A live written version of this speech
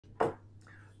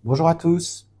Bonjour à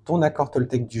tous, ton accord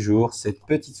tolteque du jour, cette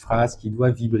petite phrase qui doit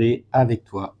vibrer avec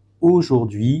toi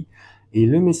aujourd'hui. Et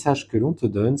le message que l'on te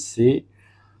donne, c'est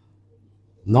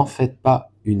n'en faites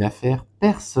pas une affaire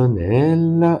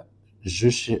personnelle.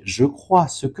 Je crois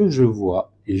ce que je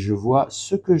vois et je vois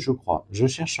ce que je crois. Je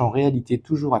cherche en réalité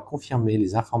toujours à confirmer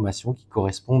les informations qui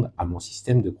correspondent à mon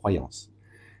système de croyance.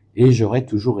 Et j'aurai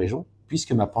toujours raison,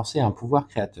 puisque ma pensée a un pouvoir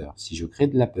créateur. Si je crée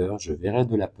de la peur, je verrai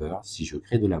de la peur. Si je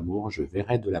crée de l'amour, je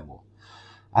verrai de l'amour.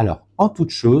 Alors, en toute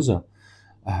chose,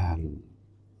 euh,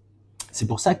 c'est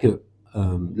pour ça que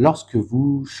lorsque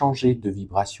vous changez de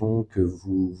vibration, que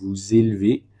vous vous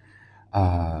élevez,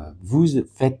 vous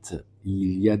faites,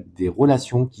 il y a des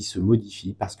relations qui se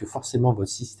modifient parce que forcément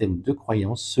votre système de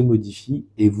croyance se modifie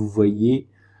et euh,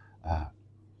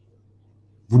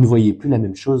 vous ne voyez plus la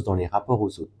même chose dans les rapports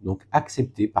aux autres. Donc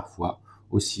acceptez parfois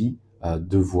aussi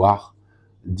de voir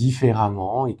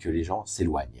différemment et que les gens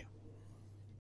s'éloignent.